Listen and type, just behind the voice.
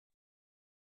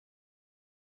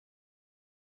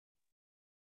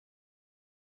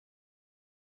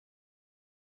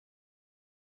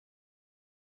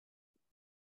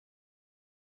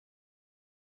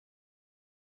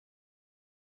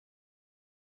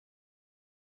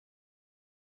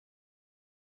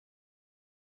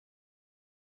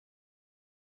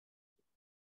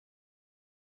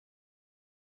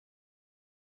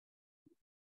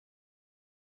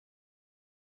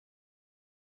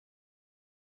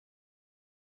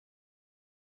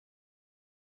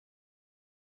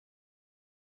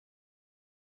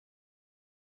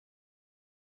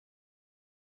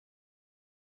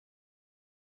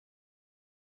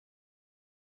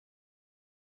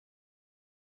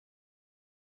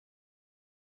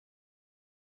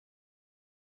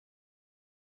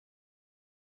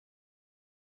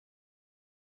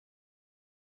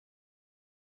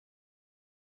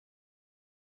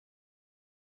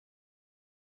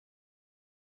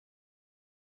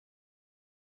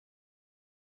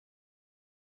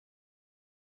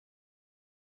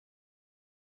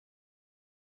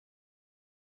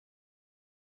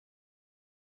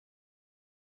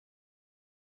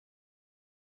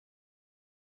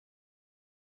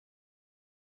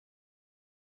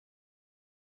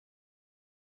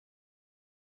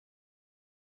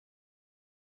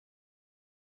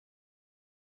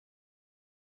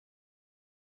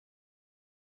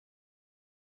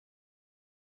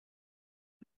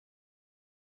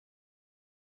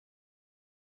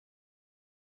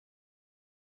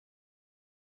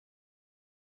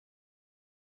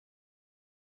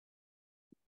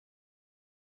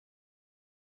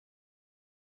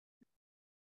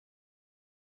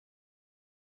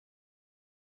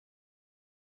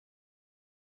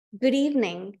Good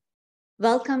evening.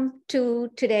 Welcome to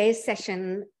today's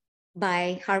session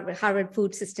by Harvard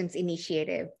Food Systems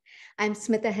Initiative. I'm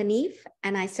Smitha Haneef,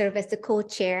 and I serve as the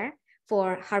co-chair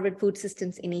for Harvard Food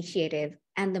Systems Initiative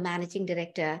and the managing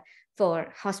director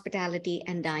for hospitality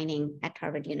and dining at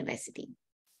Harvard University.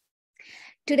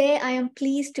 Today, I am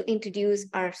pleased to introduce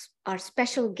our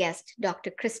special guest,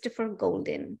 Dr. Christopher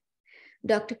Golden.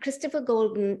 Dr. Christopher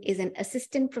Golden is an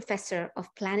assistant professor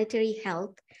of planetary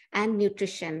health and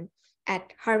nutrition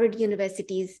at Harvard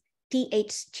University's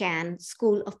T.H. Chan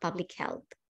School of Public Health.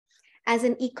 As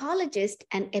an ecologist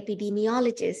and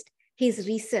epidemiologist, his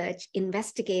research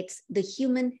investigates the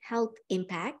human health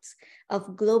impacts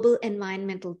of global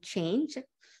environmental change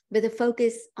with a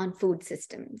focus on food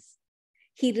systems.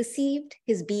 He received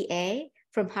his BA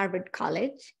from Harvard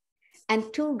College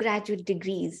and 2 graduate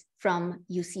degrees from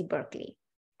UC Berkeley,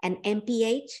 an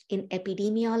MPH in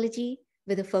epidemiology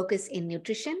with a focus in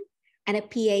nutrition, and a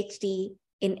PhD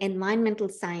in environmental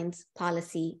science,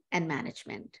 policy, and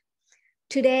management.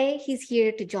 Today, he's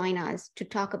here to join us to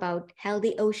talk about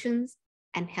healthy oceans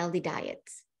and healthy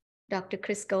diets. Dr.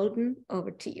 Chris Golden, over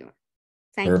to you.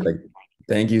 Thank you.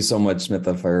 Thank you so much,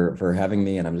 Smitha, for having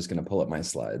me, and I'm just going to pull up my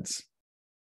slides.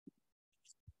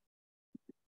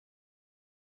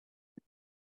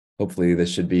 Hopefully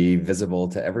this should be visible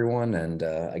to everyone. And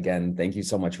again, thank you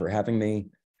so much for having me.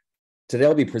 Today,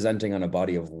 I'll be presenting on a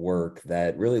body of work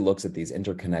that really looks at these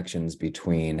interconnections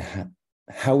between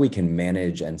how we can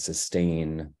manage and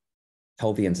sustain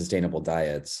healthy and sustainable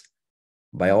diets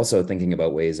by also thinking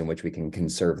about ways in which we can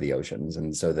conserve the oceans.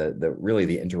 And so really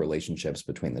the interrelationships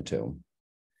between the two.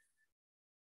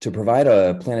 To provide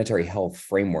a planetary health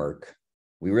framework,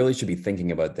 we really should be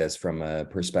thinking about this from a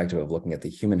perspective of looking at the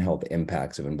human health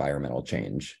impacts of environmental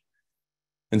change.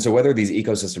 And so whether these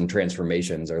ecosystem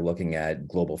transformations are looking at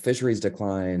global fisheries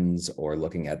declines or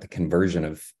looking at the conversion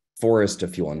of forest to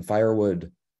fuel and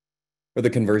firewood, or the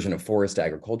conversion of forest to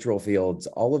agricultural fields,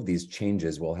 all of these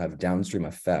changes will have downstream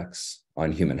effects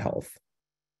on human health.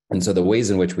 And so the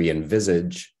ways in which we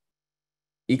envisage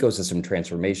ecosystem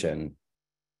transformation,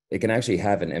 it can actually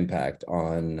have an impact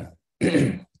on,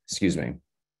 excuse me,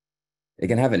 it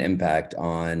can have an impact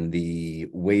on the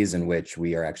ways in which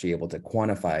we are actually able to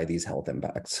quantify these health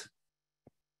impacts.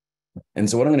 And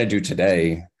so what I'm going to do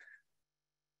today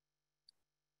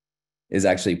is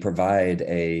actually provide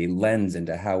a lens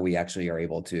into how we actually are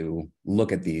able to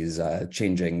look at these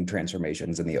changing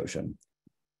transformations in the ocean.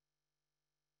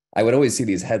 I would always see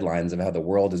these headlines of how the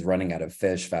world is running out of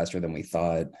fish faster than we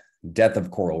thought, death of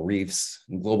coral reefs,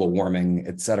 global warming,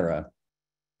 et cetera.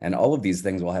 And all of these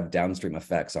things will have downstream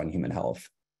effects on human health.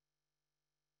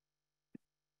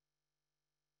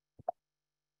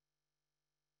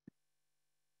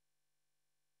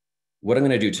 What I'm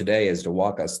going to do today is to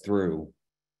walk us through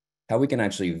how we can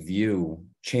actually view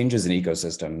changes in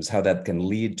ecosystems, how that can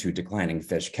lead to declining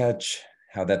fish catch,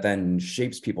 how that then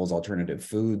shapes people's alternative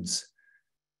foods,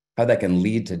 how that can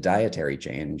lead to dietary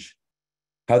change,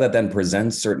 how that then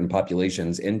presents certain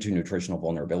populations into nutritional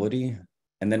vulnerability.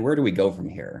 And then where do we go from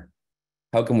here?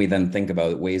 How can we then think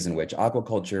about ways in which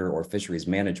aquaculture or fisheries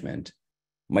management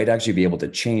might actually be able to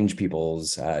change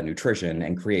people's nutrition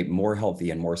and create more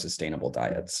healthy and more sustainable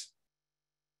diets?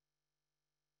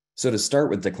 So to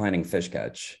start with declining fish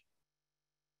catch,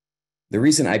 the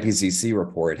recent IPCC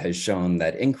report has shown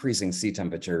that increasing sea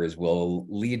temperatures will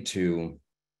lead to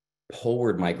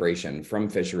poleward migration from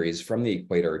fisheries from the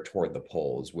equator toward the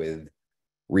poles, with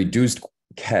reduced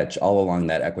catch all along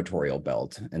that equatorial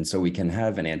belt. And so we can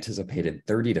have an anticipated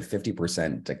 30 to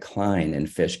 50% decline in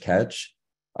fish catch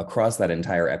across that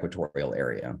entire equatorial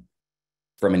area.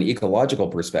 From an ecological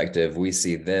perspective, we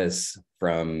see this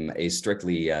from a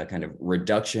strictly kind of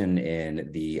reduction in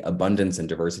the abundance and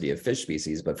diversity of fish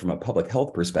species, but from a public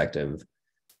health perspective,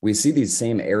 we see these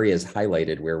same areas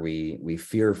highlighted where we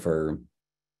fear for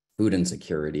food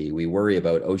insecurity, we worry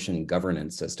about ocean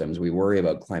governance systems, we worry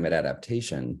about climate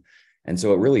adaptation. And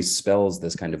so it really spells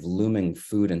this kind of looming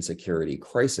food insecurity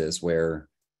crisis where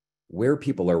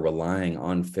people are relying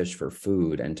on fish for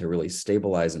food and to really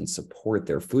stabilize and support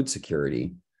their food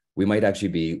security, we might actually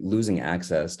be losing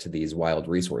access to these wild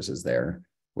resources there,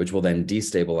 which will then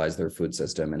destabilize their food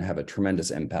system and have a tremendous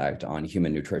impact on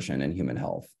human nutrition and human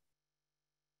health.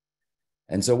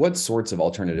 And so what sorts of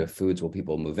alternative foods will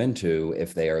people move into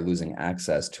if they are losing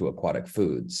access to aquatic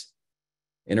foods?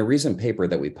 In a recent paper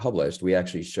that we published, we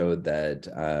actually showed that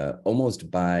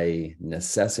almost by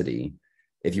necessity,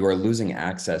 if you are losing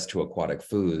access to aquatic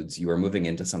foods, you are moving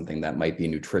into something that might be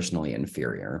nutritionally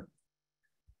inferior.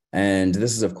 And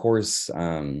this is, of course,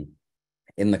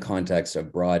 in the context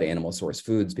of broad animal source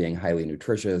foods being highly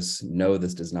nutritious. No,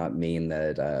 this does not mean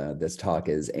that this talk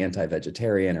is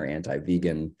anti-vegetarian or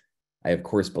anti-vegan. I, of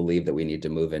course, believe that we need to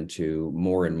move into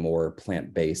more and more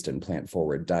plant-based and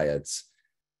plant-forward diets.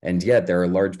 And yet there are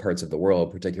large parts of the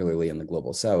world, particularly in the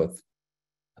global south,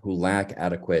 who lack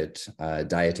adequate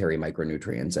dietary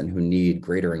micronutrients and who need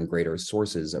greater and greater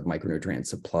sources of micronutrient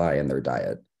supply in their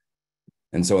diet.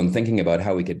 And so in thinking about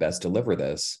how we could best deliver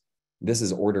this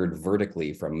is ordered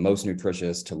vertically from most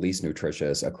nutritious to least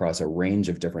nutritious across a range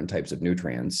of different types of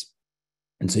nutrients.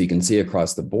 And so you can see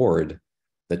across the board,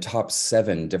 the top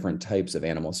 7 different types of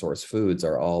animal source foods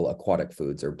are all aquatic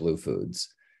foods or blue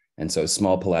foods. And so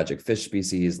small pelagic fish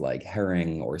species like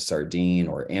herring or sardine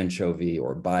or anchovy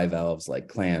or bivalves like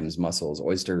clams, mussels,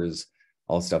 oysters,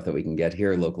 all stuff that we can get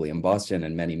here locally in Boston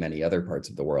and many, many other parts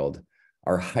of the world,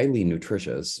 are highly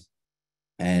nutritious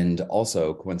and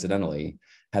also coincidentally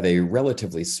have a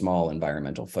relatively small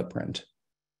environmental footprint.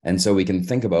 And so we can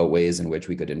think about ways in which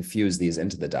we could infuse these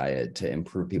into the diet to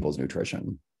improve people's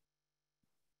nutrition.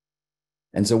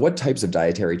 And so what types of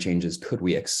dietary changes could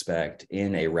we expect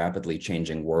in a rapidly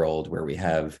changing world where we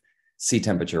have sea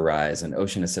temperature rise and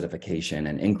ocean acidification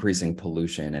and increasing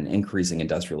pollution and increasing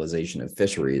industrialization of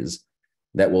fisheries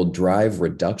that will drive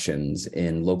reductions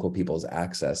in local people's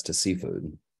access to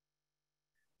seafood?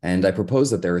 And I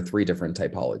propose that there are 3 different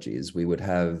typologies. We would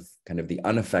have kind of the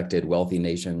unaffected wealthy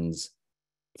nations,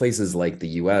 places like the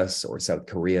US or South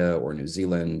Korea or New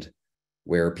Zealand,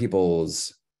 where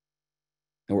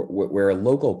a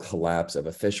local collapse of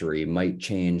a fishery might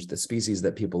change the species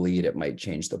that people eat, it might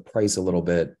change the price a little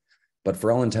bit, but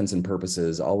for all intents and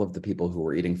purposes, all of the people who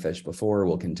were eating fish before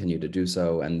will continue to do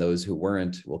so, and those who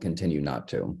weren't will continue not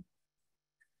to.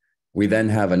 We then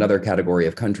have another category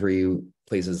of country,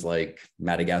 places like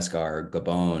Madagascar,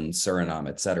 Gabon, Suriname,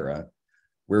 et cetera,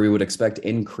 where we would expect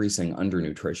increasing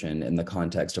undernutrition in the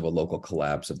context of a local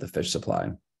collapse of the fish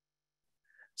supply.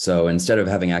 So instead of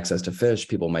having access to fish,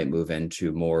 people might move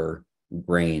into more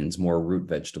grains, more root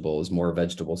vegetables, more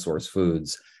vegetable source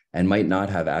foods, and might not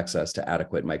have access to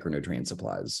adequate micronutrient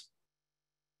supplies.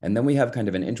 And then we have kind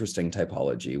of an interesting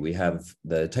typology. We have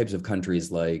the types of countries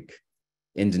like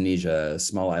Indonesia,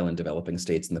 small island developing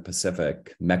states in the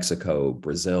Pacific, Mexico,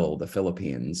 Brazil, the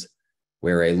Philippines,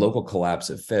 where a local collapse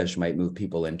of fish might move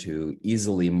people into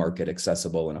easily market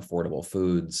accessible and affordable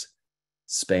foods,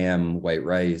 spam, white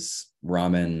rice,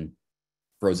 ramen,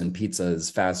 frozen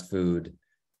pizzas, fast food.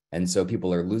 And so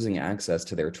people are losing access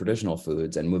to their traditional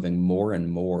foods and moving more and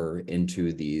more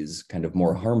into these kind of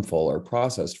more harmful or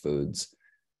processed foods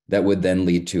that would then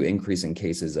lead to increasing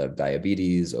cases of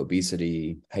diabetes,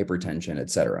 obesity, hypertension, et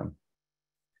cetera.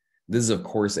 This is, of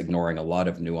course, ignoring a lot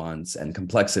of nuance and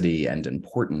complexity and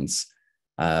importance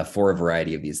for a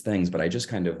variety of these things, but I just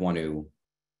kind of want to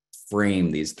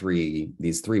frame these three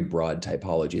broad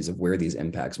typologies of where these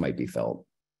impacts might be felt.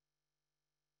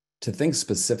 To think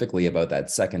specifically about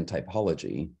that second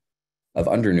typology of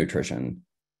undernutrition,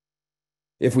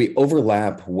 if we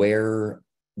overlap where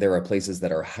there are places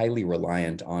that are highly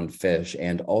reliant on fish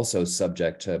and also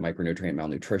subject to micronutrient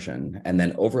malnutrition, and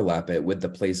then overlap it with the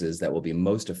places that will be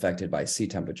most affected by sea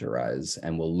temperature rise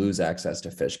and will lose access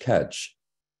to fish catch,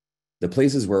 the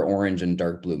places where orange and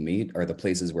dark blue meet are the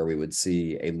places where we would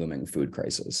see a looming food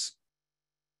crisis.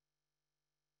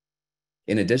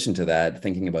 In addition to that,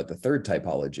 thinking about the third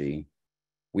typology,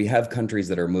 we have countries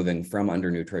that are moving from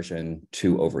undernutrition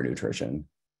to overnutrition.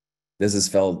 This is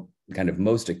felt kind of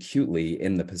most acutely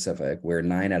in the Pacific, where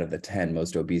 9 out of the 10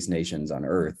 most obese nations on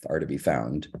Earth are to be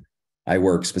found. I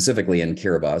work specifically in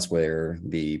Kiribati, where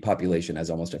the population has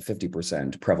almost a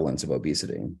 50% prevalence of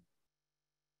obesity.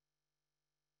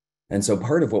 And so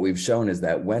part of what we've shown is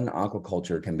that when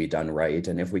aquaculture can be done right,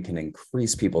 and if we can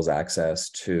increase people's access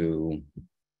to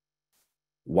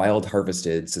wild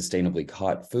harvested, sustainably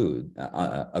caught food,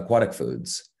 aquatic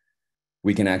foods,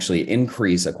 we can actually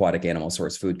increase aquatic animal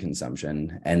source food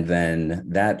consumption. And then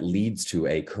that leads to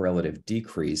a correlative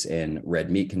decrease in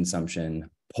red meat consumption,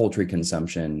 poultry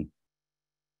consumption,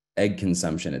 egg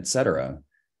consumption, et cetera.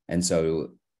 And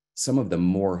so some of the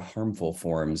more harmful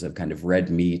forms of kind of red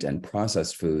meat and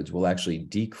processed foods will actually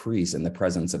decrease in the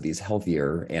presence of these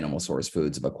healthier animal source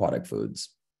foods of aquatic foods.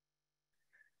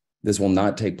 This will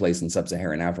not take place in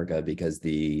sub-Saharan Africa because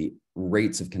the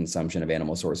rates of consumption of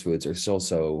animal source foods are still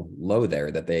so low there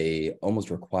that they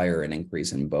almost require an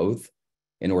increase in both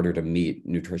in order to meet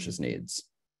nutritious needs.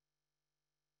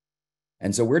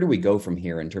 And so where do we go from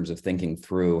here in terms of thinking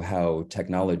through how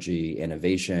technology,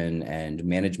 innovation, and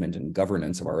management and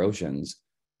governance of our oceans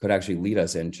could actually lead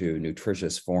us into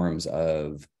nutritious forms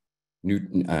of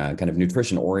kind of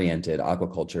nutrition-oriented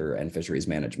aquaculture and fisheries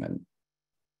management?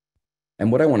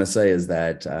 And what I want to say is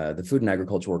that the Food and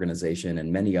Agriculture Organization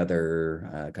and many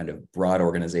other kind of broad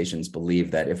organizations believe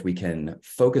that if we can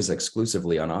focus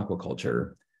exclusively on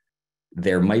aquaculture,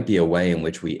 there might be a way in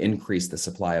which we increase the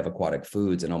supply of aquatic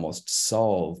foods and almost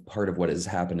solve part of what is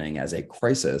happening as a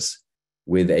crisis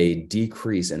with a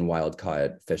decrease in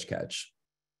wild-caught fish catch.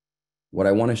 What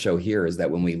I want to show here is that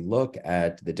when we look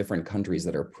at the different countries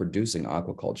that are producing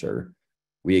aquaculture,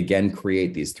 we again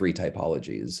create these three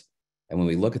typologies. And when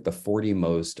we look at the 40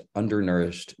 most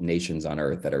undernourished nations on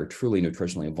Earth that are truly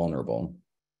nutritionally vulnerable,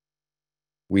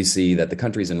 we see that the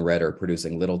countries in red are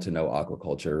producing little to no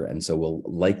aquaculture, and so will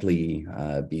likely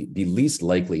be least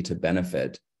likely to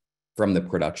benefit from the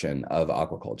production of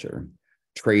aquaculture.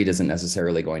 Trade isn't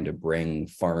necessarily going to bring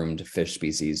farmed fish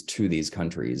species to these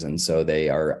countries, and so they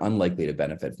are unlikely to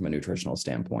benefit from a nutritional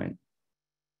standpoint.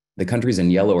 The countries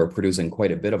in yellow are producing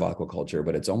quite a bit of aquaculture,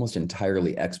 but it's almost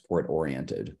entirely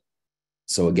export-oriented.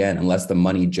 So again, unless the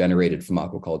money generated from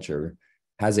aquaculture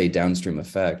has a downstream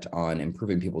effect on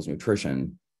improving people's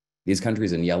nutrition, these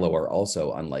countries in yellow are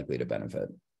also unlikely to benefit.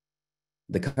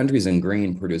 The countries in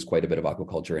green produce quite a bit of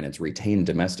aquaculture and it's retained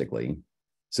domestically.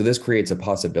 So this creates a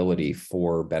possibility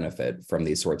for benefit from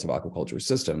these sorts of aquaculture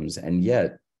systems. And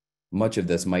yet much of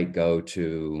this might go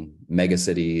to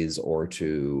megacities or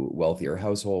to wealthier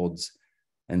households.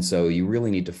 And so you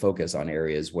really need to focus on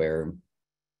areas where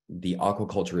the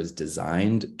aquaculture is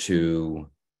designed to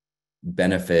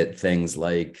benefit things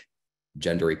like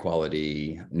gender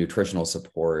equality, nutritional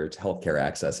support, healthcare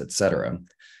access, et cetera.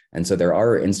 And so there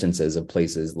are instances of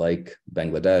places like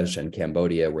Bangladesh and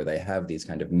Cambodia where they have these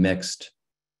kind of mixed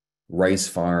rice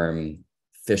farm,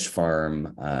 fish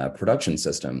farm production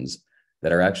systems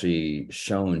that are actually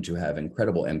shown to have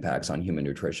incredible impacts on human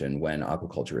nutrition when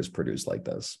aquaculture is produced like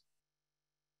this.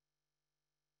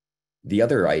 The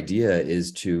other idea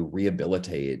is to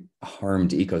rehabilitate harmed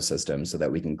ecosystems so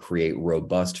that we can create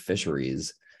robust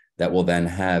fisheries that will then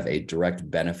have a direct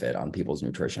benefit on people's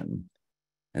nutrition.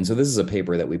 And so this is a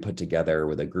paper that we put together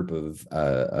with a group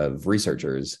of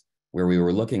researchers where we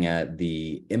were looking at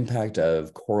the impact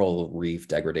of coral reef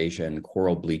degradation,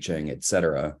 coral bleaching, et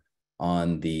cetera,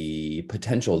 on the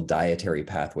potential dietary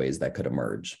pathways that could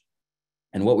emerge.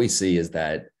 And what we see is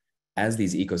that as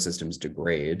these ecosystems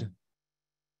degrade,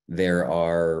 there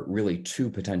are really two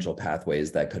potential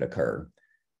pathways that could occur.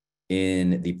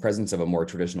 In the presence of a more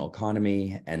traditional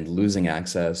economy and losing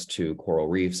access to coral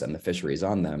reefs and the fisheries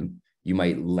on them, you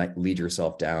might lead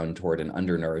yourself down toward an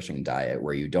undernourishing diet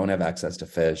where you don't have access to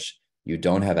fish, you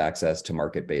don't have access to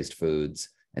market-based foods,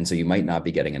 and so you might not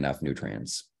be getting enough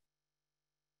nutrients.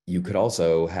 You could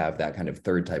also have that kind of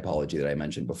third typology that I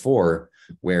mentioned before,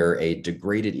 where a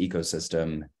degraded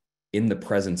ecosystem in the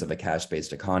presence of a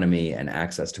cash-based economy and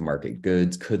access to market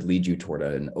goods could lead you toward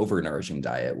an overnourishing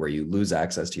diet where you lose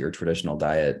access to your traditional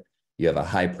diet. You have a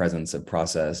high presence of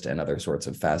processed and other sorts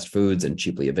of fast foods and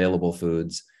cheaply available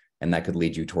foods, and that could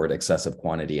lead you toward excessive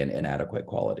quantity and inadequate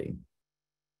quality.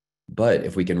 But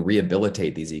if we can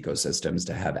rehabilitate these ecosystems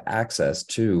to have access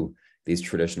to these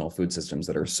traditional food systems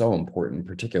that are so important,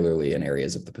 particularly in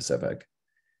areas of the Pacific,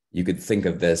 you could think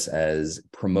of this as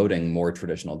promoting more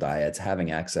traditional diets,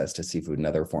 having access to seafood and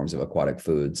other forms of aquatic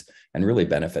foods, and really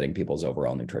benefiting people's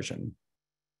overall nutrition.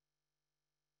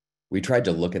 We tried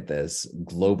to look at this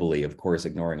globally, of course,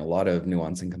 ignoring a lot of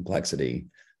nuance and complexity,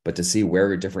 but to see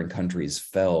where different countries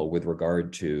fell with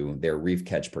regard to their reef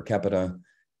catch per capita,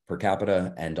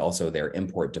 and also their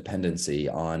import dependency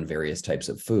on various types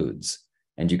of foods.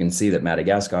 And you can see that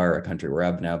Madagascar, a country where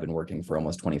I've now been working for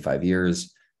almost 25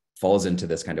 years, falls into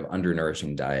this kind of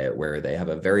undernourishing diet where they have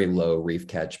a very low reef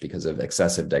catch because of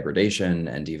excessive degradation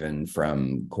and even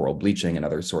from coral bleaching and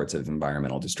other sorts of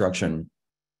environmental destruction.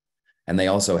 And they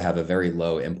also have a very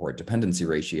low import dependency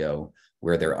ratio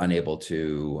where they're unable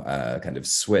to kind of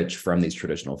switch from these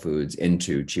traditional foods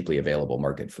into cheaply available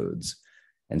market foods.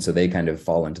 And so they kind of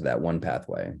fall into that one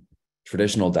pathway.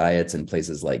 Traditional diets in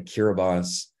places like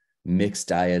Kiribati, mixed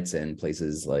diets in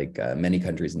places like many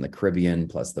countries in the Caribbean,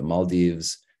 plus the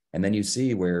Maldives. And then you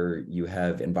see where you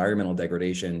have environmental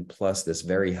degradation plus this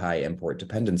very high import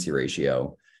dependency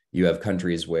ratio. You have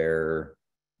countries where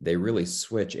they really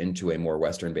switch into a more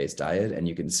Western-based diet. And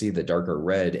you can see the darker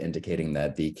red indicating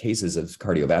that the cases of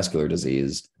cardiovascular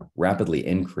disease rapidly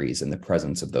increase in the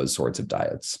presence of those sorts of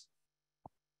diets.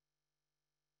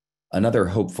 Another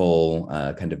hopeful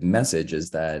kind of message is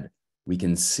that we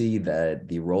can see that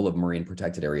the role of marine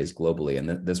protected areas globally,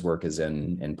 and this work is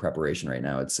in preparation right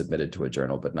now, it's submitted to a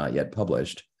journal, but not yet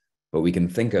published, but we can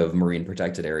think of marine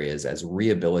protected areas as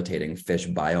rehabilitating fish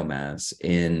biomass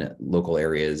in local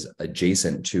areas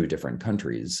adjacent to different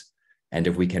countries. And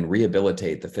if we can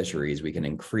rehabilitate the fisheries, we can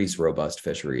increase robust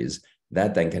fisheries.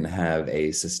 That then can have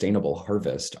a sustainable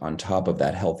harvest on top of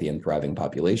that healthy and thriving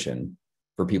population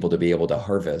for people to be able to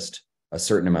harvest a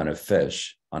certain amount of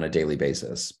fish on a daily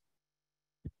basis.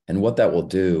 And what that will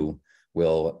do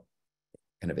will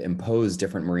kind of impose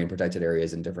different marine protected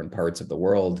areas in different parts of the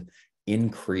world,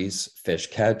 increase fish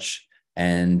catch,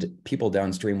 and people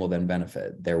downstream will then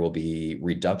benefit. There will be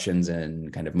reductions in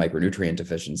kind of micronutrient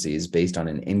deficiencies based on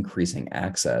an increasing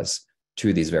access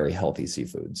to these very healthy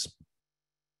seafoods.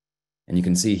 And you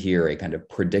can see here a kind of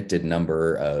predicted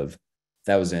number of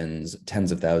thousands,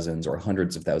 tens of thousands, or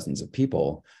hundreds of thousands of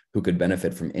people who could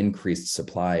benefit from increased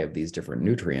supply of these different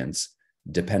nutrients,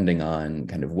 depending on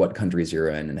kind of what countries you're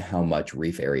in and how much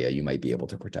reef area you might be able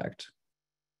to protect.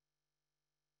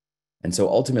 And so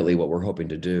ultimately what we're hoping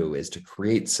to do is to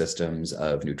create systems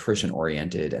of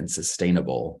nutrition-oriented and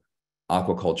sustainable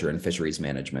aquaculture and fisheries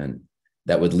management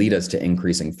that would lead us to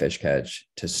increasing fish catch,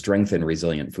 to strengthen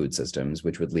resilient food systems,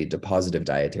 which would lead to positive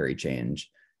dietary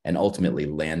change, and ultimately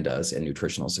land us in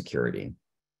nutritional security.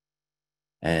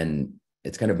 And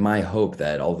it's kind of my hope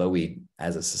that although we,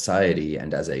 as a society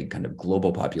and as a kind of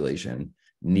global population,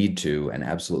 need to and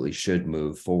absolutely should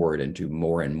move forward into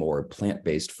more and more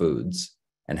plant-based foods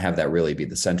and have that really be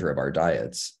the center of our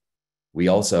diets, we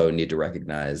also need to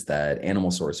recognize that animal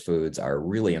source foods are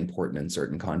really important in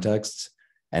certain contexts,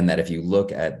 and that if you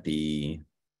look at the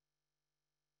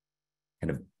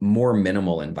kind of more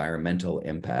minimal environmental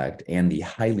impact and the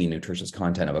highly nutritious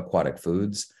content of aquatic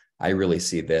foods, I really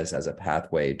see this as a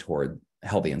pathway toward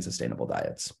healthy and sustainable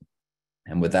diets.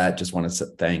 And with that, just want to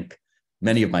thank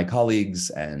many of my colleagues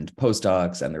and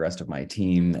postdocs and the rest of my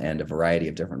team and a variety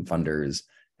of different funders.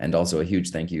 And also a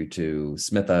huge thank you to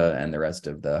Smitha and the rest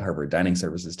of the Harvard Dining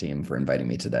Services team for inviting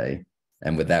me today.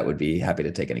 And with that, would be happy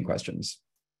to take any questions.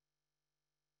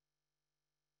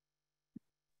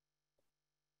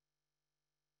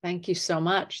 Thank you so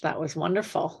much. That was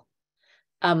wonderful.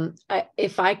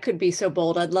 If I could be so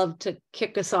bold, I'd love to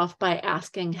kick us off by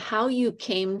asking how you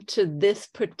came to this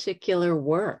particular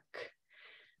work.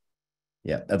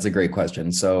 Yeah, that's a great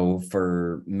question. So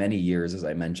for many years, as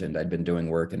I mentioned, I'd been doing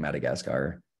work in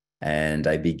Madagascar, and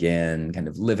I began kind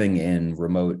of living in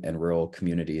remote and rural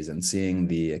communities and seeing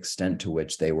the extent to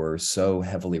which they were so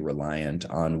heavily reliant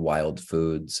on wild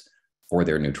foods for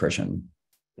their nutrition.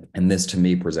 And this to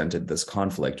me presented this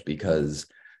conflict because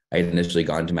I had initially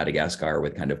gone to Madagascar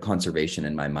with kind of conservation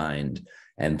in my mind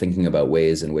and thinking about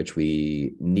ways in which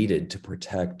we needed to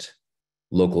protect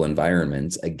local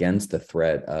environments against the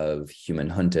threat of human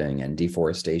hunting and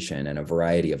deforestation and a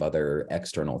variety of other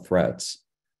external threats.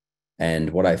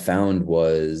 And what I found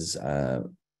was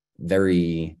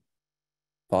very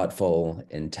thoughtful,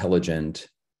 intelligent,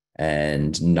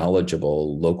 and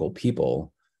knowledgeable local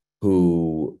people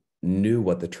who knew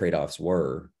what the trade-offs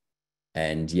were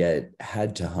and yet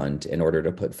had to hunt in order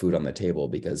to put food on the table,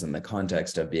 because in the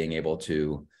context of being able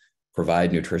to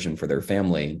provide nutrition for their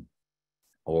family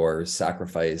or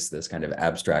sacrifice this kind of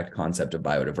abstract concept of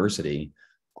biodiversity,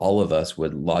 all of us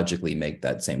would logically make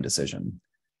that same decision.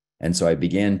 And so I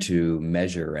began to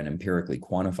measure and empirically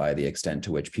quantify the extent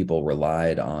to which people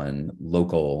relied on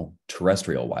local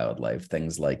terrestrial wildlife,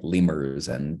 things like lemurs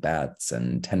and bats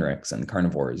and tenrecs and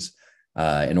carnivores,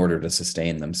 in order to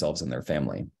sustain themselves and their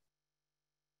family.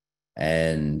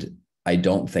 And I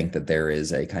don't think that there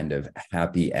is a kind of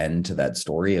happy end to that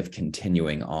story of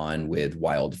continuing on with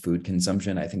wild food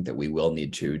consumption. I think that we will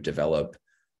need to develop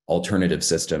alternative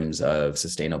systems of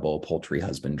sustainable poultry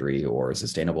husbandry or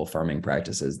sustainable farming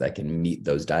practices that can meet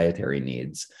those dietary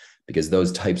needs, because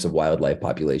those types of wildlife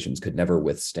populations could never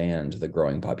withstand the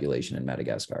growing population in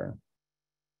Madagascar.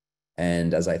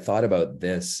 And as I thought about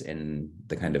this in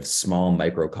the kind of small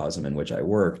microcosm in which I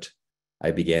worked, I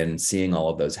began seeing all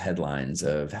of those headlines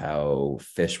of how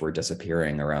fish were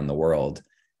disappearing around the world.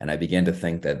 And I began to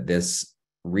think that this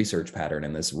research pattern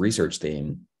and this research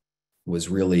theme was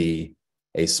really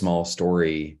a small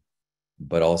story,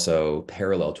 but also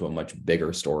parallel to a much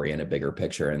bigger story and a bigger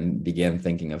picture, and began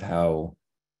thinking of how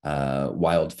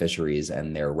wild fisheries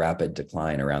and their rapid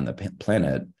decline around the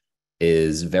planet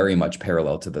is very much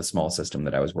parallel to the small system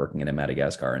that I was working in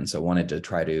Madagascar. And so wanted to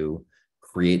try to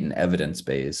create an evidence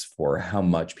base for how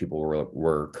much people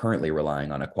were currently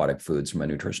relying on aquatic foods from a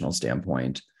nutritional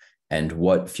standpoint, and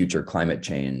what future climate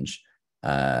change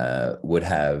would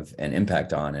have an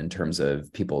impact on in terms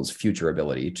of people's future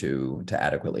ability to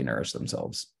adequately nourish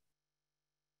themselves.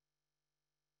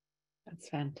 That's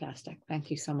fantastic.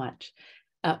 Thank you so much.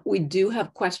 We do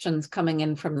have questions coming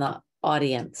in from the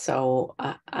audience, so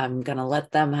I'm going to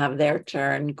let them have their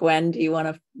turn. Gwen, do you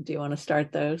want to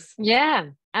start those? Yeah.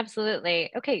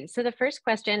 Absolutely. Okay, so the first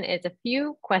question is a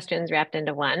few questions wrapped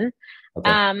into one.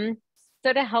 Okay.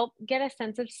 So to help get a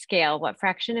sense of scale, what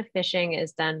fraction of fishing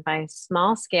is done by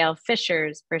small scale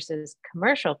fishers versus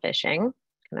commercial fishing?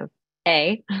 Kind of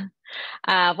A.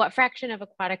 What fraction of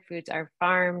aquatic foods are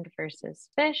farmed versus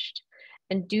fished?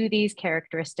 And do these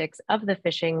characteristics of the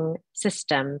fishing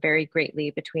system vary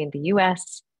greatly between the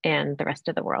US and the rest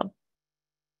of the world?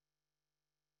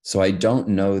 So I don't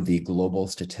know the global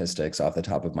statistics off the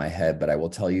top of my head, but I will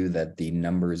tell you that the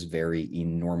numbers vary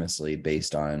enormously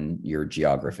based on your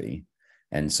geography.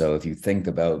 And so if you think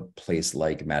about a place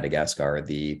like Madagascar,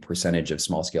 the percentage of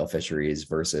small scale fisheries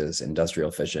versus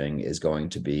industrial fishing is going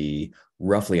to be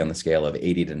roughly on the scale of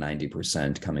 80 to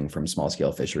 90% coming from small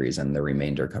scale fisheries and the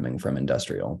remainder coming from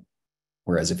industrial.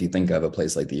 Whereas if you think of a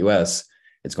place like the US,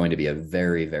 it's going to be a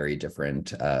very, very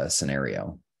different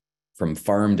scenario. From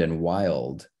farmed and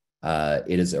wild,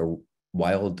 it is a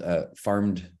wild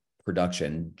farmed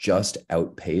production just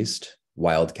outpaced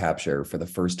wild capture for the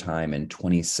first time in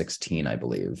 2016, I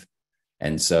believe.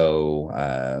 And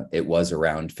so it was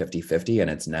around 50-50, and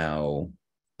it's now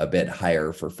a bit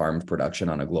higher for farmed production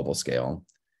on a global scale.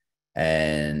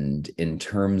 And in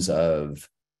terms of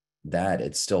that,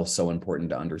 it's still so important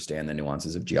to understand the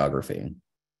nuances of geography.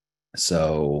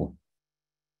 So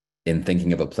in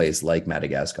thinking of a place like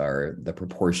Madagascar, the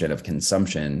proportion of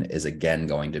consumption is again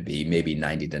going to be maybe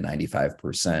 90 to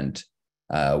 95%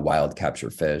 wild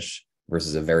capture fish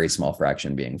versus a very small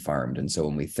fraction being farmed. And so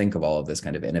when we think of all of this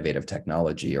kind of innovative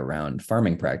technology around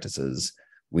farming practices,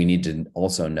 we need to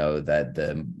also know that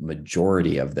the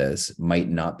majority of this might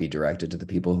not be directed to the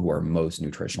people who are most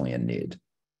nutritionally in need.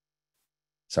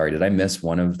 Sorry, did I miss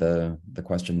one of the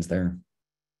questions there?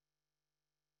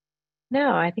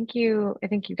 No, I think you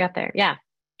got there. Yeah.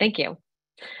 Thank you.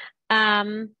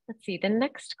 Let's see. The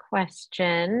next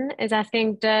question is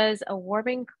asking, does a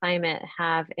warming climate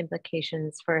have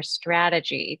implications for a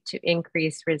strategy to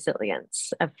increase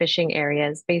resilience of fishing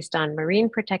areas based on marine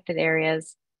protected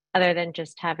areas other than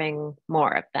just having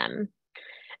more of them?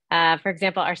 For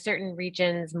example, are certain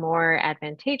regions more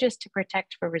advantageous to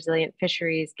protect for resilient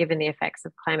fisheries given the effects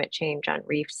of climate change on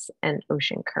reefs and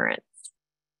ocean currents?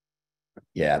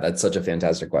 Yeah, that's such a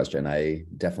fantastic question. I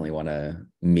definitely want to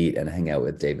meet and hang out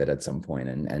with David at some point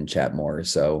and chat more.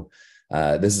 So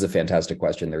this is a fantastic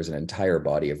question. There's an entire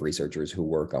body of researchers who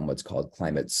work on what's called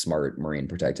climate smart marine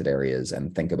protected areas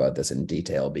and think about this in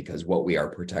detail, because what we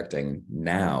are protecting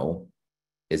now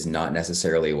is not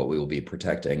necessarily what we will be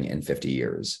protecting in 50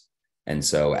 years. And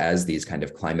so as these kind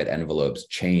of climate envelopes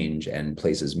change and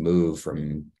places move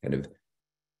from kind of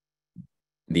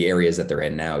the areas that they're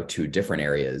in now to different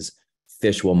areas,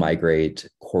 fish will migrate,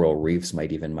 coral reefs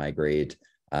might even migrate.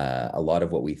 A lot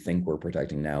of what we think we're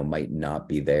protecting now might not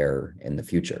be there in the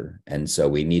future. And so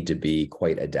we need to be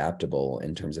quite adaptable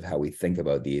in terms of how we think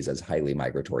about these as highly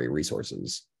migratory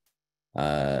resources.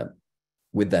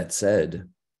 With that said,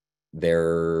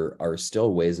 there are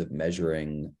still ways of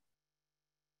measuring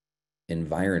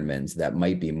environments that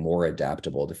might be more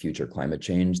adaptable to future climate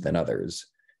change than others.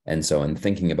 And so in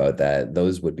thinking about that,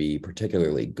 those would be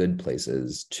particularly good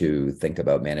places to think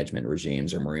about management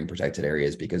regimes or marine protected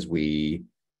areas, because we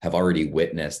have already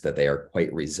witnessed that they are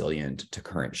quite resilient to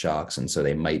current shocks. And so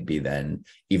they might be then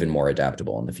even more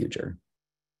adaptable in the future.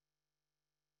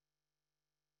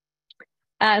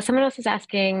 Someone else is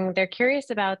asking, they're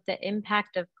curious about the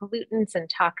impact of pollutants and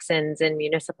toxins in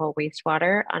municipal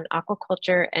wastewater on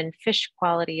aquaculture and fish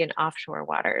quality in offshore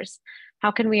waters.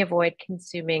 How can we avoid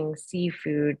consuming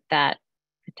seafood that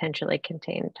potentially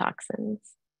contain toxins?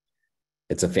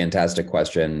 It's a fantastic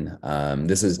question.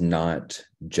 This is not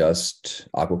just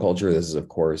aquaculture. This is, of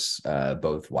course,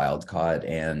 both wild caught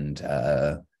and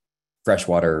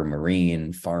freshwater,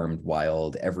 marine, farmed,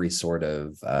 wild, every sort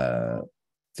of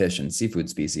fish and seafood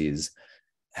species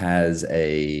has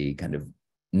a kind of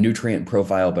nutrient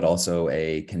profile, but also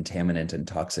a contaminant and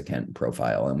toxicant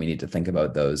profile. And we need to think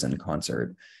about those in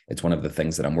concert. It's one of the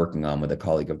things that I'm working on with a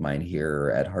colleague of mine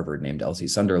here at Harvard named Elsie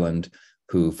Sunderland,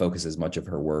 who focuses much of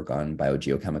her work on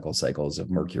biogeochemical cycles of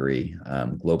mercury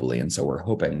globally. And so we're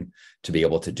hoping to be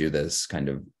able to do this kind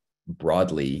of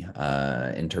broadly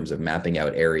in terms of mapping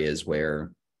out areas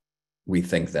where we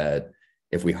think that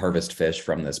if we harvest fish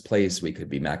from this place, we could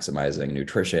be maximizing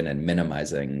nutrition and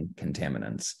minimizing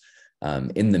contaminants.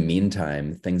 In the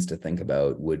meantime, things to think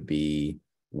about would be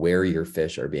where your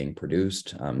fish are being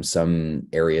produced. Some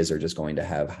areas are just going to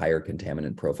have higher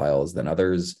contaminant profiles than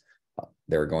others.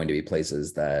 There are going to be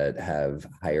places that have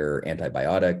higher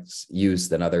antibiotics use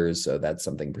than others. So that's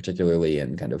something particularly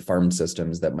in kind of farmed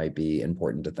systems that might be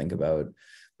important to think about.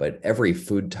 But every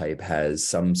food type has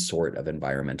some sort of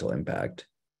environmental impact.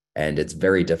 And it's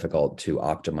very difficult to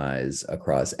optimize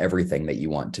across everything that you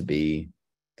want to be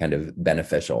kind of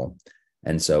beneficial.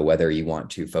 And so whether you want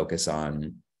to focus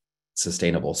on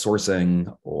sustainable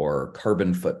sourcing or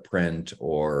carbon footprint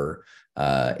or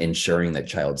ensuring that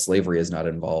child slavery is not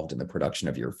involved in the production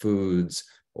of your foods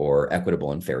or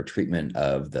equitable and fair treatment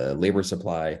of the labor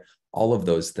supply, all of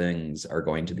those things are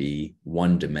going to be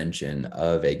one dimension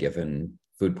of a given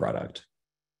food product.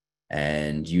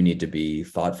 And you need to be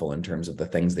thoughtful in terms of the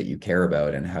things that you care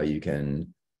about and how you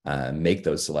can make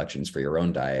those selections for your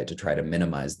own diet to try to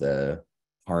minimize the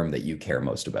harm that you care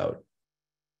most about.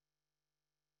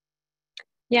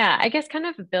 Yeah, I guess kind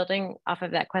of building off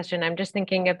of that question, I'm just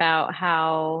thinking about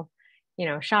how,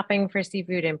 shopping for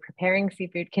seafood and preparing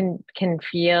seafood can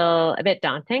feel a bit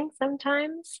daunting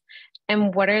sometimes.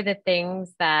 And what are the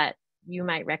things that you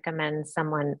might recommend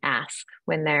someone ask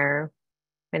when they're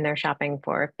shopping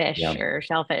for fish or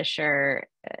shellfish or,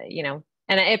 and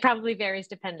it probably varies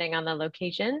depending on the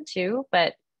location too,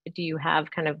 but do you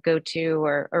have kind of go-to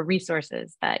or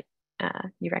resources that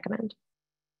you recommend?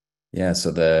 Yeah,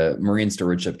 so the Marine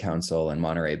Stewardship Council and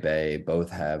Monterey Bay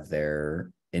both have their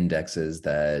indexes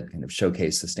that kind of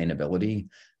showcase sustainability.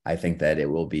 I think that it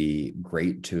will be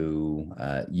great to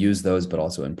use those, but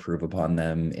also improve upon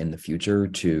them in the future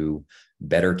to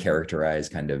better characterize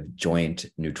kind of joint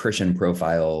nutrition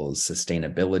profiles,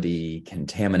 sustainability,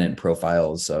 contaminant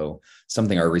profiles. So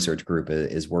something our research group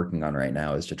is working on right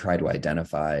now is to try to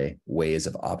identify ways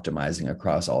of optimizing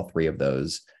across all three of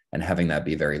those and having that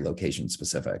be very location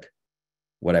specific.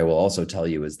 What I will also tell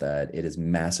you is that it is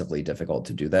massively difficult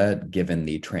to do that given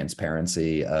the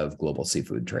transparency of global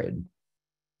seafood trade.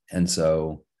 And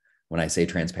so when I say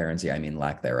transparency, I mean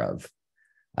lack thereof.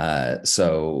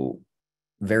 So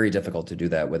very difficult to do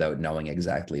that without knowing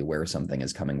exactly where something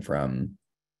is coming from.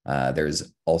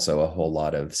 There's also a whole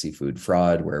lot of seafood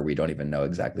fraud where we don't even know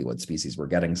exactly what species we're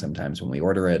getting sometimes when we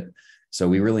order it. So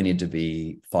we really need to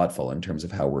be thoughtful in terms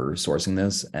of how we're sourcing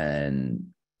this, and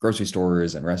grocery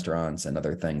stores and restaurants and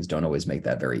other things don't always make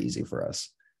that very easy for us.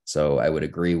 So I would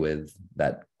agree with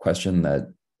that question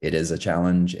that it is a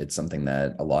challenge. It's something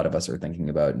that a lot of us are thinking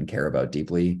about and care about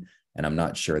deeply. And I'm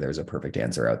not sure there's a perfect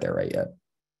answer out there right yet.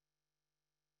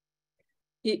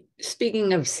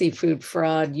 Speaking of seafood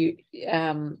fraud, I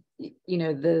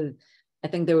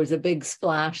think there was a big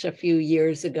splash a few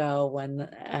years ago when,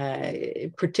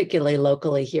 particularly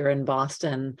locally here in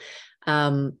Boston,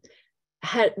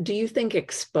 do you think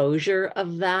exposure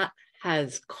of that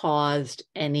has caused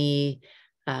any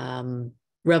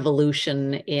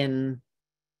revolution in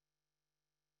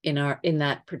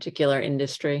that particular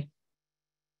industry?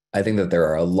 I think that there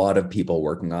are a lot of people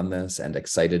working on this and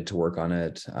excited to work on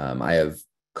it. I have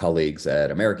colleagues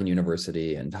at American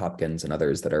University and Hopkins and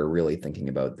others that are really thinking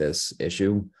about this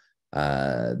issue.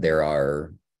 There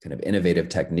are kind of innovative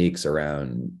techniques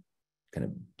around kind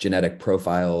of genetic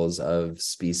profiles of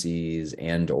species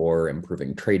and or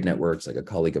improving trade networks. Like a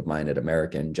colleague of mine at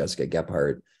American, Jessica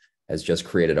Gephardt, has just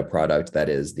created a product that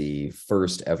is the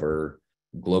first ever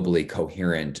globally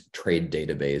coherent trade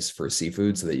database for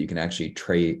seafood so that you can actually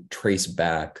trace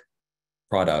back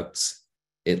products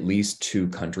at least 2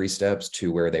 country steps to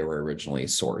where they were originally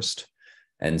sourced.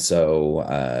 And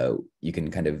so you can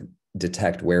kind of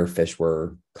detect where fish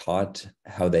were caught,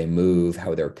 how they move,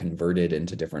 how they're converted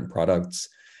into different products.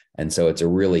 And so it's a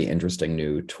really interesting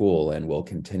new tool and will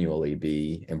continually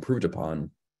be improved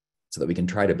upon so that we can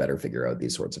try to better figure out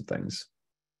these sorts of things.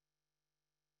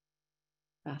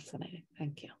 Fascinating.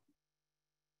 Thank you.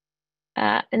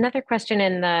 Another question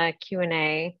in the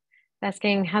Q&A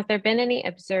asking, has there been any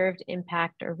observed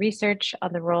impact or research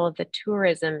on the role of the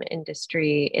tourism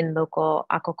industry in local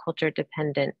aquaculture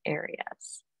dependent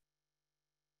areas?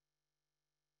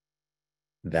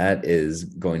 That is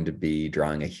going to be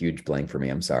drawing a huge blank for me.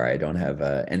 I'm sorry. I don't have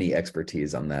any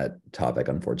expertise on that topic,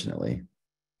 unfortunately.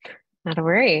 Not a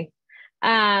worry.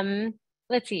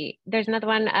 Let's see. There's another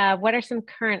one. What are some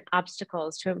current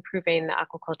obstacles to improving the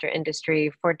aquaculture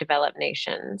industry for developed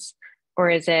nations? Or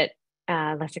is it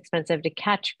less expensive to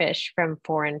catch fish from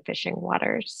foreign fishing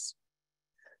waters?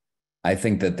 I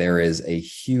think that there is a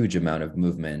huge amount of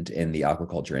movement in the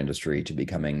aquaculture industry to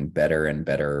becoming better and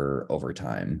better over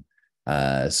time.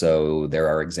 So there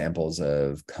are examples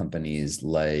of companies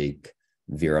like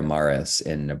Vera Maris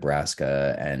in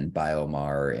Nebraska and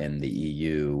Biomar in the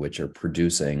EU, which are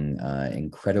producing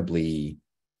incredibly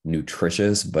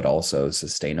nutritious but also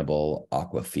sustainable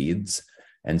aqua feeds.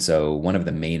 And so one of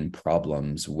the main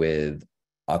problems with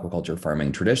aquaculture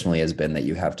farming traditionally has been that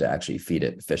you have to actually feed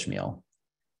it fish meal.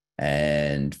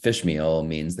 And fish meal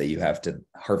means that you have to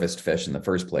harvest fish in the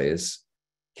first place,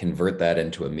 convert that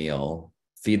into a meal,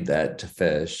 feed that to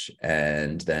fish,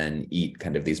 and then eat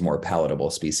kind of these more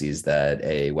palatable species that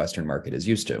a Western market is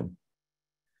used to.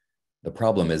 The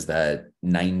problem is that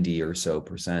 90% or so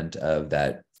of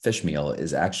that fish meal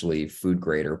is actually food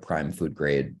grade or prime food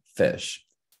grade fish.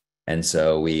 And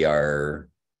so we are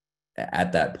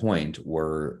at that point,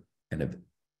 we're kind of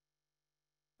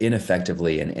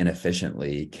ineffectively and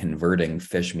inefficiently converting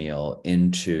fish meal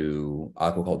into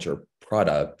aquaculture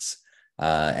products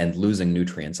and losing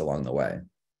nutrients along the way.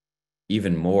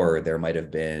 Even more, there might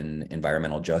have been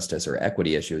environmental justice or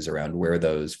equity issues around where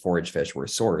those forage fish were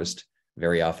sourced,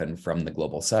 very often from the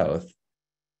global south,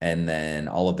 and then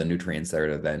all of the nutrients that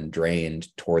are then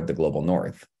drained toward the global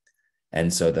north.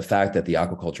 And so the fact that the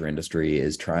aquaculture industry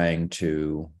is trying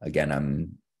to, again,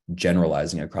 I'm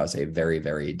generalizing across a very,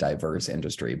 very diverse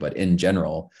industry, but in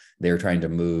general, they're trying to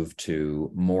move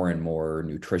to more and more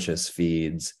nutritious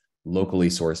feeds, locally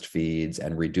sourced feeds,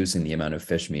 and reducing the amount of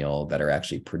fish meal that are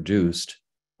actually produced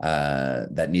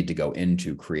that need to go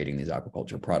into creating these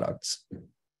aquaculture products.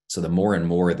 So the more and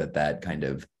more that kind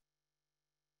of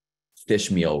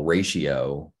fish meal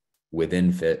ratio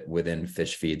within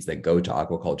fish feeds that go to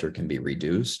aquaculture can be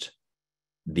reduced,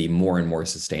 the more and more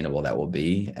sustainable that will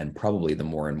be, and probably the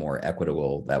more and more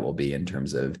equitable that will be in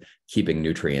terms of keeping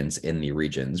nutrients in the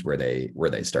regions where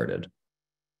they started.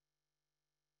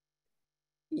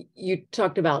 You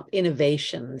talked about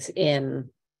innovations in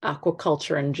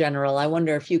aquaculture in general. I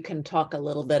wonder if you can talk a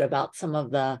little bit about some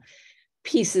of the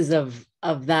pieces of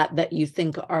that you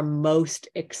think are most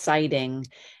exciting,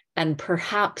 and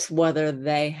perhaps whether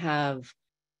they have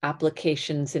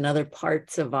applications in other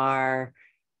parts of our,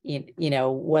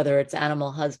 whether it's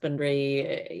animal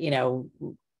husbandry,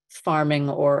 farming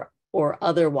or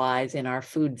otherwise in our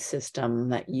food system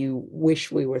that you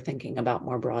wish we were thinking about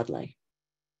more broadly.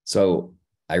 So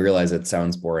I realize it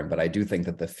sounds boring, but I do think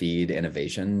that the feed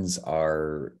innovations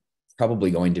are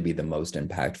probably going to be the most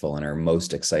impactful and are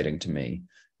most exciting to me.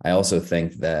 I also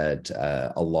think that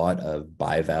a lot of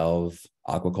bivalve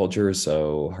aquaculture,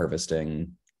 so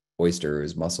harvesting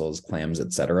oysters, mussels, clams,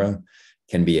 etc.,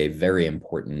 can be a very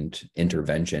important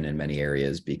intervention in many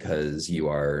areas, because you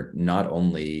are not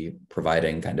only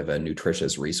providing kind of a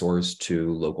nutritious resource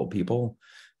to local people,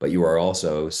 but you are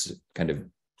also kind of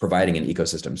providing an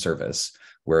ecosystem service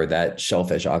where that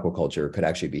shellfish aquaculture could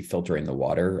actually be filtering the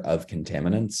water of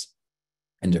contaminants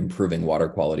and improving water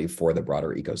quality for the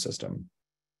broader ecosystem.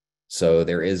 So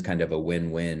there is kind of a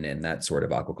win-win in that sort of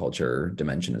aquaculture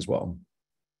dimension as well.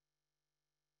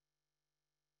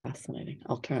 Fascinating.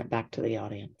 I'll turn it back to the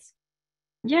audience.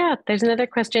 Yeah, there's another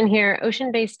question here.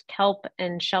 Ocean-based kelp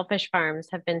and shellfish farms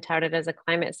have been touted as a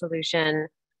climate solution,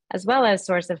 as well as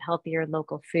source of healthier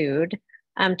local food.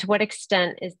 To what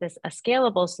extent is this a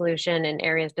scalable solution in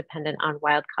areas dependent on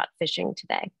wild-caught fishing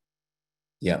today?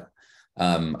 Yeah.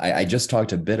 I just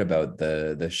talked a bit about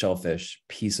the shellfish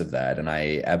piece of that, and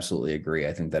I absolutely agree.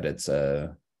 I think that it's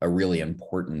a really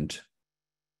important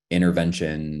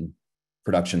intervention,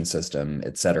 production system,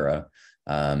 et cetera.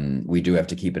 We do have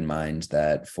to keep in mind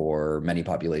that for many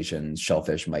populations,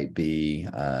 shellfish might be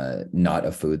not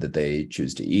a food that they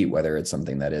choose to eat, whether it's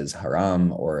something that is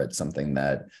haram or it's something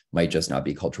that might just not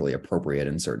be culturally appropriate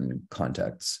in certain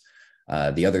contexts.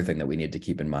 The other thing that we need to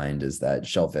keep in mind is that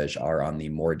shellfish are on the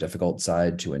more difficult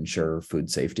side to ensure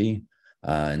food safety.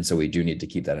 And so we do need to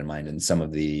keep that in mind in some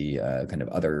of the kind of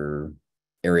other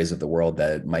areas of the world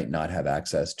that might not have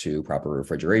access to proper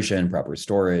refrigeration, proper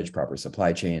storage, proper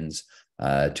supply chains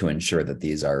to ensure that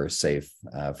these are safe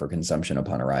for consumption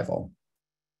upon arrival.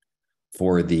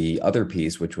 For the other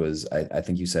piece, which was, I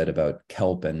think you said about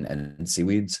kelp and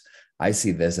seaweeds, I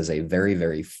see this as a very,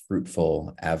 very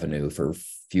fruitful avenue for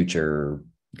future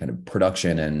kind of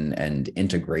production and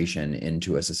integration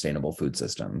into a sustainable food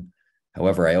system.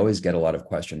 However, I always get a lot of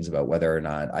questions about whether or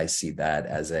not I see that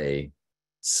as a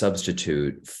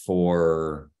substitute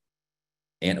for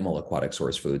animal aquatic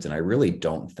source foods. And I really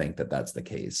don't think that that's the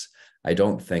case. I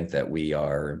don't think that we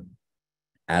are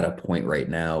at a point right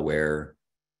now where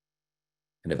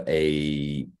kind of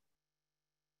a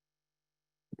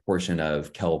portion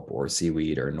of kelp or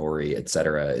seaweed or nori, et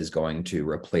cetera, is going to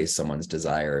replace someone's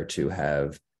desire to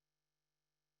have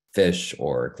fish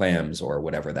or clams or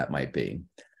whatever that might be.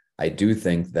 I do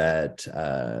think that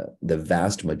the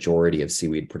vast majority of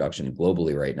seaweed production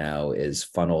globally right now is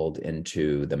funneled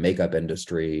into the makeup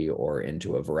industry or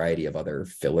into a variety of other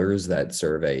fillers that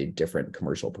serve a different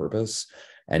commercial purpose.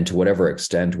 And to whatever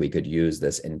extent we could use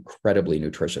this incredibly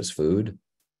nutritious food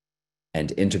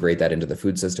and integrate that into the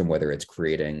food system, whether it's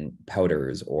creating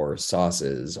powders or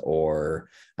sauces or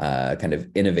kind of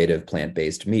innovative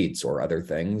plant-based meats or other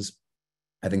things,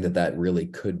 I think that really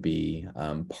could be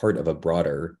part of a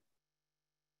broader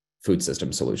food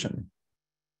system solution.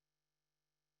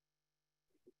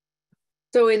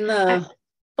 So in the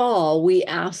fall, we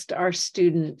asked our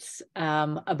students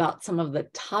about some of the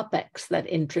topics that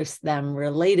interest them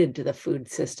related to the food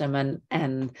system,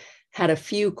 and had a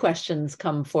few questions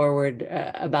come forward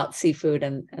about seafood.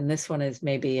 And this one is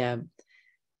maybe a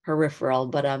peripheral,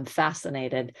 but I'm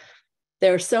fascinated.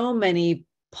 There are so many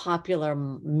popular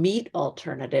meat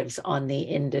alternatives in the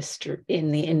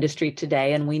industry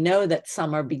today, and we know that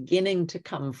some are beginning to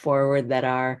come forward that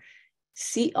are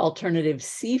alternative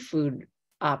seafood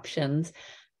options.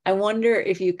 I wonder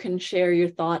if you can share your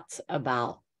thoughts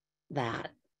about that.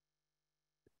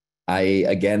 I,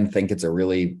 again, think it's a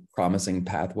really promising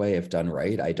pathway if done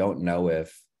right. I don't know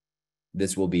if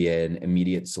this will be an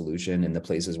immediate solution in the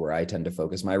places where I tend to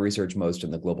focus my research most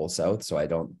in the global south. So I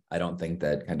don't think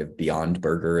that kind of Beyond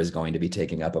Burger is going to be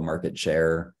taking up a market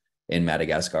share in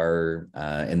Madagascar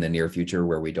in the near future,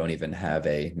 where we don't even have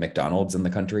a McDonald's in the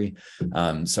country.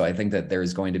 So I think that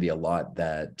there's going to be a lot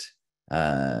that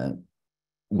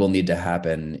will need to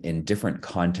happen in different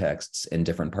contexts in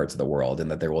different parts of the world,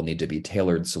 and that there will need to be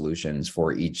tailored solutions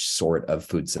for each sort of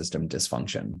food system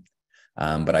dysfunction.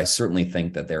 But I certainly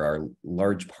think that there are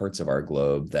large parts of our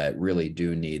globe that really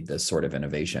do need this sort of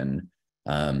innovation.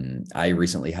 I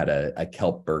recently had a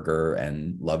kelp burger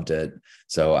and loved it.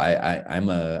 So I'm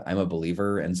a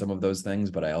believer in some of those things,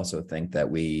 but I also think that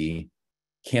we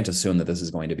can't assume that this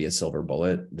is going to be a silver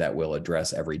bullet that will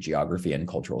address every geography and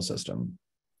cultural system.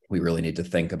 We really need to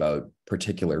think about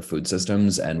particular food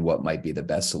systems and what might be the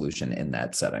best solution in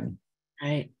that setting.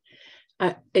 Right.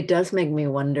 It does make me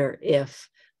wonder if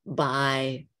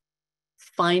by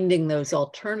finding those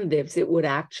alternatives, it would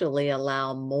actually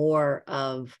allow more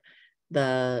of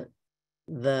the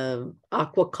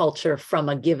aquaculture from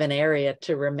a given area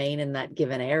to remain in that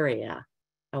given area.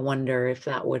 I wonder if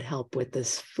that would help with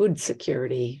this food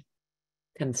security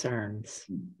concerns.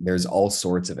 There's all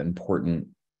sorts of important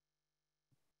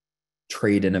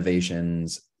trade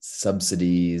innovations,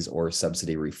 subsidies or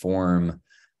subsidy reform,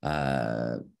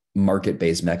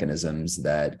 market-based mechanisms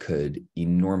that could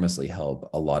enormously help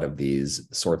a lot of these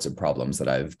sorts of problems that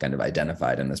I've kind of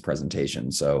identified in this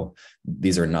presentation. So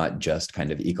these are not just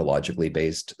kind of ecologically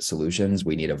based solutions.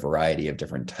 We need a variety of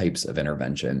different types of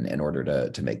intervention in order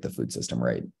to make the food system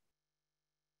right.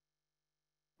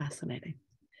 Fascinating.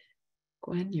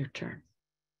 Gwen, your turn.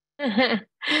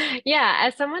 Yeah,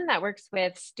 as someone that works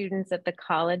with students at the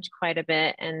college quite a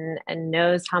bit and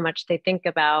knows how much they think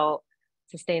about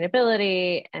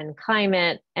sustainability and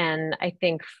climate, and I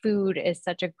think food is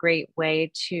such a great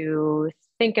way to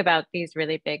think about these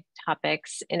really big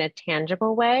topics in a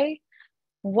tangible way.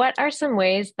 What are some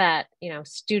ways that,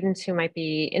 students who might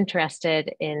be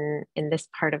interested in this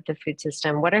part of the food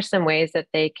system, what are some ways that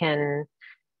they can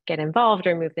get involved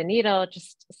or move the needle,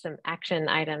 just some action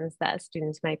items that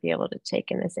students might be able to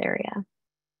take in this area?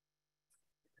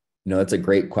 That's a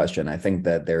great question. I think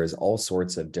that there's all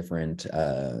sorts of different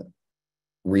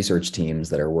research teams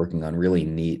that are working on really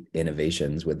neat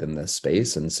innovations within this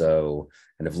space. And so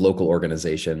kind of local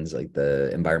organizations like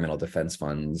the Environmental Defense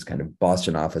Fund's kind of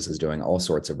Boston office is doing all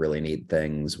sorts of really neat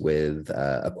things with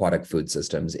aquatic food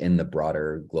systems in the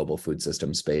broader global food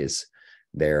system space.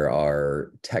 There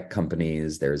are tech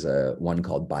companies. There's one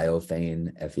called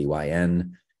Biofein,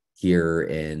 Feyn, here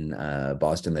in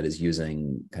Boston that is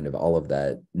using kind of all of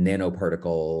that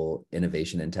nanoparticle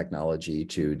innovation and technology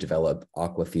to develop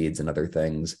aqua feeds and other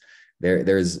things.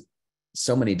 There's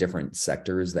so many different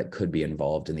sectors that could be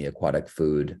involved in the aquatic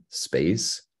food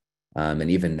space.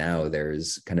 And even now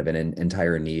there's kind of an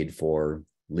entire need for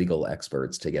legal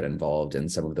experts to get involved in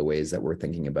some of the ways that we're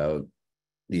thinking about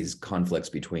these conflicts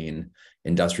between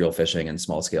industrial fishing and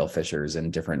small scale fishers in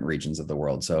different regions of the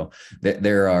world. So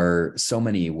there are so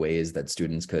many ways that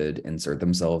students could insert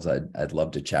themselves. I'd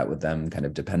love to chat with them kind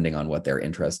of depending on what their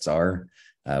interests are.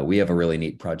 We have a really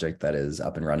neat project that is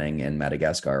up and running in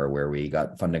Madagascar where we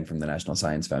got funding from the National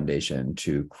Science Foundation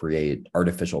to create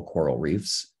artificial coral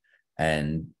reefs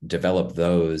and develop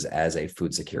those as a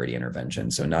food security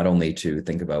intervention. So not only to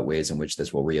think about ways in which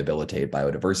this will rehabilitate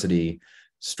biodiversity,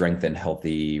 strengthen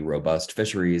healthy, robust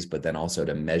fisheries, but then also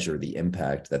to measure the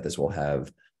impact that this will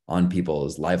have on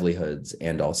people's livelihoods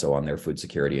and also on their food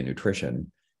security and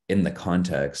nutrition in the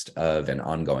context of an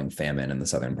ongoing famine in the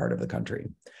southern part of the country.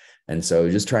 And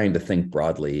so just trying to think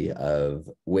broadly of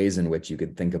ways in which you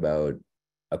could think about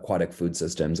aquatic food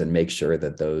systems and make sure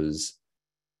that those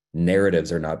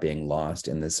narratives are not being lost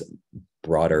in this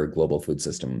broader global food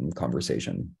system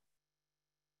conversation.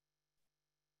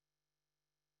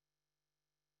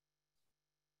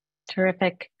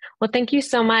 Terrific. Well, thank you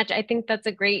so much. I think that's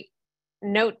a great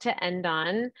note to end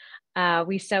on.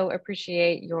 We so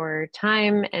appreciate your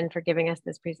time and for giving us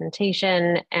this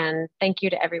presentation. And thank you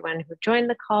to everyone who joined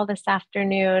the call this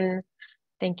afternoon.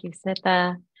 Thank you,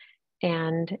 Smitha.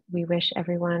 And we wish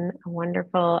everyone a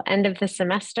wonderful end of the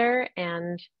semester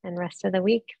and rest of the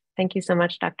week. Thank you so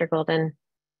much, Dr. Golden.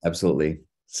 Absolutely.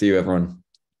 See you, everyone.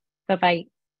 Bye-bye.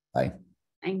 Bye.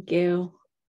 Thank you.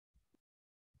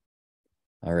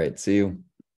 All right. See you.